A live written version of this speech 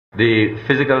The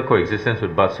physical coexistence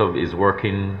with BATSUB is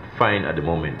working fine at the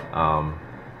moment.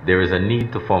 There is a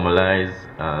need to formalize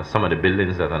some of the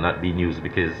buildings that are not being used,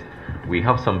 because we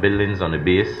have some buildings on the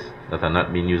base that are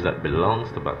not being used that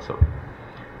belongs to BATSUB.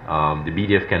 The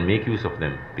BDF can make use of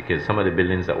them because some of the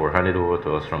buildings that were handed over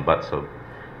to us from BATSUB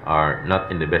are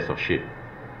not in the best of shape.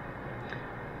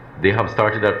 They have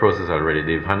started that process already.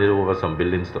 They've handed over some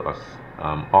buildings to us,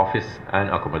 office and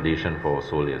accommodation for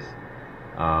soldiers.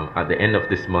 At the end of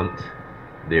this month,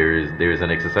 there is an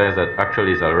exercise that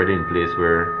actually is already in place,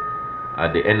 where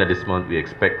at the end of this month we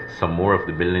expect some more of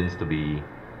the buildings to be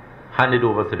handed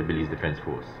over to the Belize Defense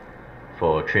Force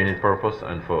for training purpose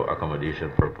and for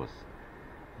accommodation purpose.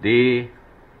 They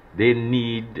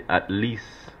need at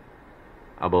least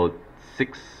about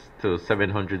 600 to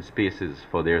 700 spaces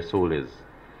for their soldiers,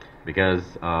 because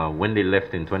when they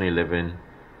left in 2011,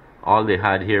 all they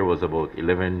had here was about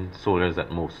 11 soldiers at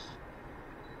most.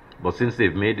 But since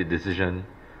they've made the decision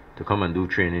to come and do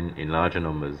training in larger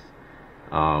numbers,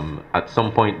 at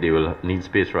some point they will need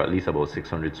space for at least about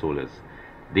 600 soldiers.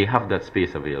 They have that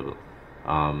space available.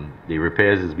 The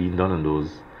repairs is being done on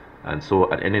those, and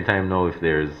so at any time now, if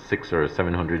there's 600 or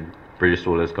 700 British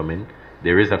soldiers come in,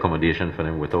 there is accommodation for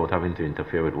them without having to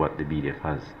interfere with what the BDF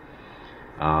has.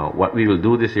 What we will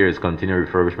do this year is continue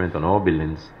refurbishment on all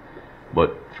buildings,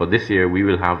 but for this year we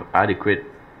will have adequate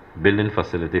building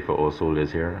facility for all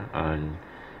soldiers here and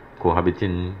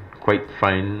cohabiting quite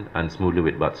fine and smoothly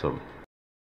with BATSUB.